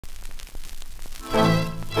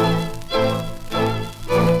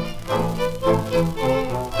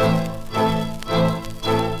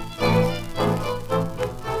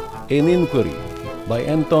An Inquiry by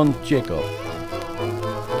Anton Chekhov.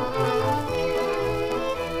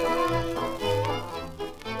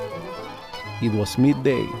 It was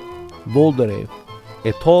midday. Boldarev,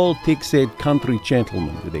 a tall, thick-set country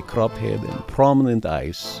gentleman with a cropped head and prominent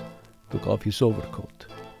eyes, took off his overcoat,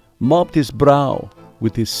 mopped his brow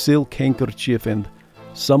with his silk handkerchief, and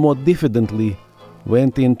somewhat diffidently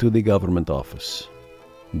went into the government office.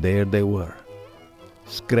 There they were,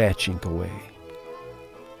 scratching away.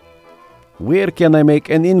 "Where can I make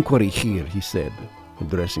an inquiry here?" he said,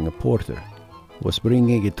 addressing a porter who was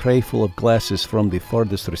bringing a tray full of glasses from the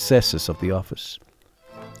farthest recesses of the office.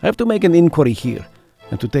 "I have to make an inquiry here,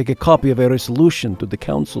 and to take a copy of a resolution to the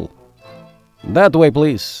council." "That way,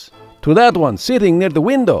 please. To that one, sitting near the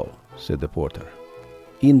window," said the porter,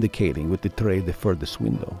 indicating with the tray the furthest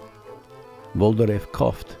window. Boldarev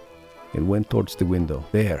coughed and went towards the window.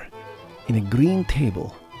 There, in a green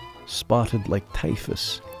table, spotted like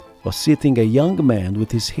typhus, was sitting a young man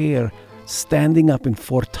with his hair standing up in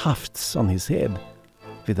 4 tufts on his head,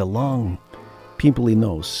 with a long, pimply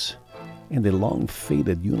nose and a long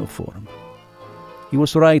faded uniform. He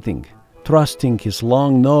was writing, thrusting his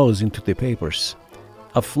long nose into the papers.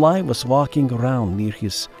 A fly was walking around near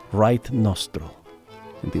his right nostril,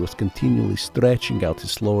 and he was continually stretching out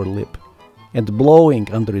his lower lip and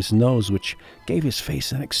blowing under his nose, which gave his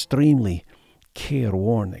face an extremely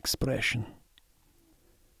careworn expression.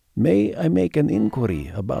 "May I make an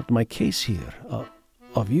inquiry about my case here,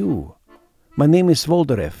 of you? My name is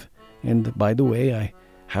Boldarev, and by the way, I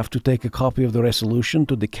have to take a copy of the resolution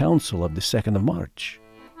to the council of the 2nd of March.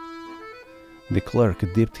 The clerk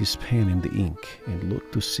dipped his pen in the ink and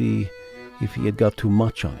looked to see if he had got too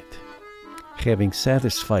much on it. Having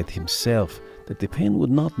satisfied himself that the pen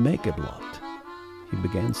would not make a blot, he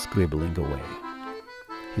began scribbling away.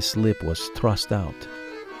 His lip was thrust out,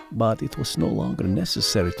 but it was no longer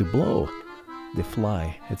necessary to blow. The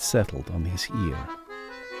fly had settled on his ear.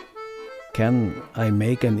 "Can I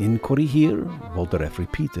make an inquiry here?" Boldarev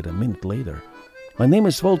repeated a minute later. "My name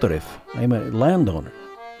is Boldarev. I am a landowner."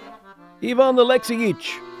 "Ivan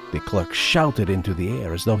Alexeyevich!" the clerk shouted into the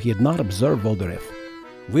air as though he had not observed Boldarev.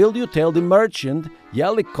 "Will you tell the merchant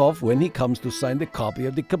Yalikov when he comes to sign the copy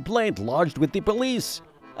of the complaint lodged with the police?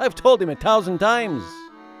 I've told him 1,000 times."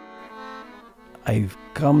 "I've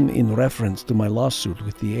come in reference to my lawsuit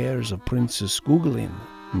with the heirs of Princess Gugulin,"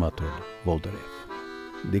 muttered Boldarev.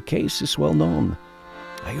 "The case is well known.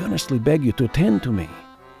 I earnestly beg you to attend to me."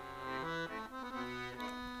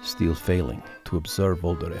 Still failing to observe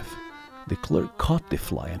Boldarev, the clerk caught the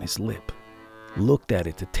fly on his lip, looked at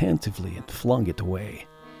it attentively, and flung it away.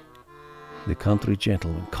 The country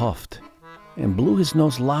gentleman coughed and blew his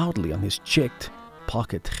nose loudly on his checked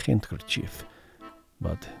pocket handkerchief,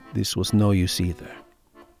 but this was no use either.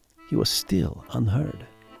 He was still unheard.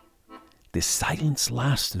 The silence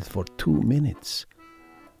lasted for 2 minutes.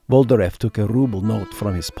 Boldarev took a ruble note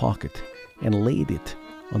from his pocket and laid it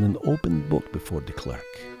on an open book before the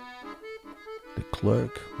clerk. The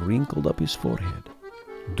clerk wrinkled up his forehead,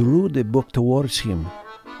 drew the book towards him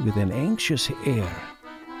with an anxious air,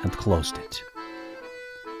 and closed it.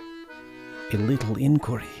 "A little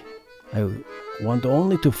inquiry. I want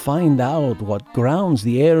only to find out what grounds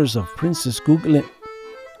the heirs of Princess Gugulin...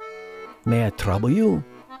 May I trouble you?"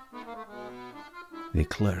 The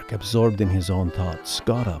clerk, absorbed in his own thoughts,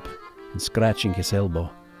 got up and, scratching his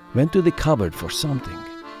elbow, went to the cupboard for something.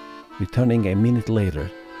 Returning a minute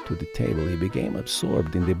later to the table, he became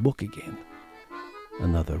absorbed in the book again.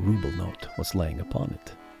 Another ruble note was laying upon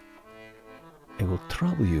it. "I will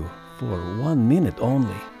trouble you for 1 minute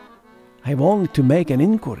only. I have only to make an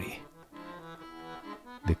inquiry."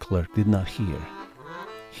 The clerk did not hear.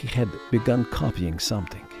 He had begun copying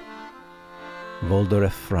something.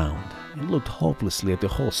 Boldarev frowned and looked hopelessly at the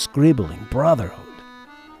whole scribbling brotherhood.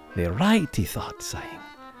 "They write," he thought, sighing.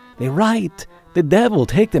 "They write. The devil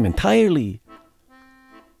take them entirely."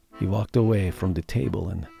 He walked away from the table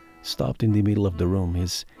and stopped in the middle of the room,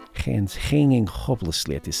 his hands hanging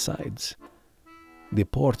hopelessly at his sides. The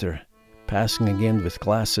porter, passing again with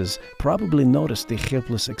glasses, probably noticed the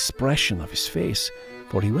helpless expression of his face,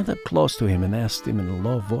 for he went up close to him and asked him in a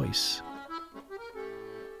low voice,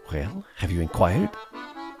 "Well, have you inquired?"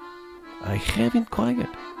 "I have inquired.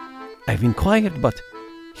 I've inquired, but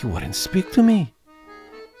he wouldn't speak to me."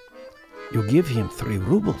 "You give him 3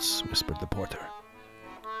 rubles, whispered the porter.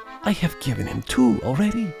 "I have given him 2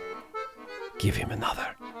 already." "Give him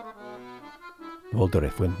another."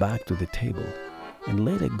 Boldarev went back to the table and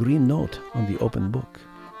laid a green note on the open book.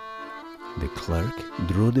 The clerk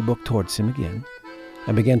drew the book towards him again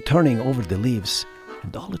and began turning over the leaves,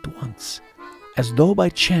 and all at once, as though by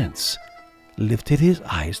chance, lifted his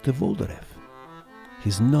eyes to Volderev.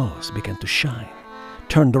 His nose began to shine,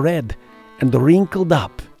 turned red, and wrinkled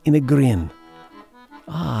up in a grin.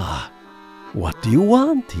 "Ah, what do you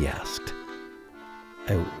want?" he asked.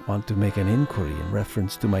 "I want to make an inquiry in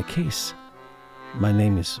reference to my case. My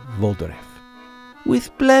name is Volderev."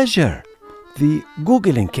 "With pleasure. The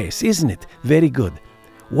Googling case, isn't it? Very good.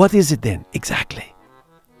 What is it then, exactly?"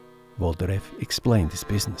 Volderev explained his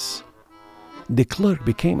business. The clerk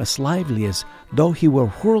became as lively as though he were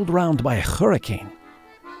whirled round by a hurricane.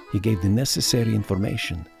 He gave the necessary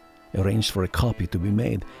information, arranged for a copy to be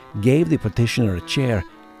made, gave the petitioner a chair,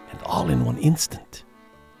 and all in one instant.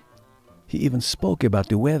 He even spoke about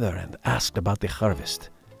the weather and asked about the harvest.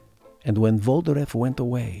 And when Volderev went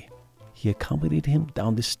away, he accompanied him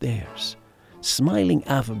down the stairs, smiling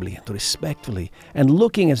affably and respectfully, and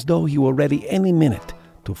looking as though he were ready any minute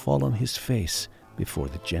to fall on his face before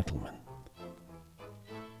the gentleman.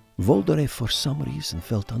 Volderev, for some reason,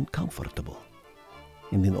 felt uncomfortable,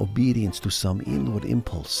 and in obedience to some inward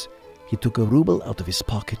impulse, he took a ruble out of his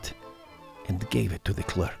pocket and gave it to the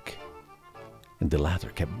clerk. And the latter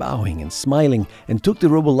kept bowing and smiling and took the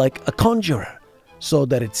ruble like a conjurer, so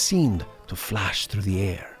that it seemed to flash through the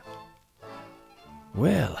air.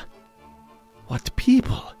 "Well, what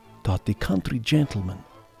people!" thought the country gentleman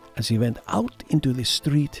as he went out into the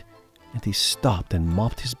street, and he stopped and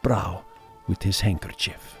mopped his brow with his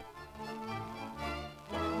handkerchief.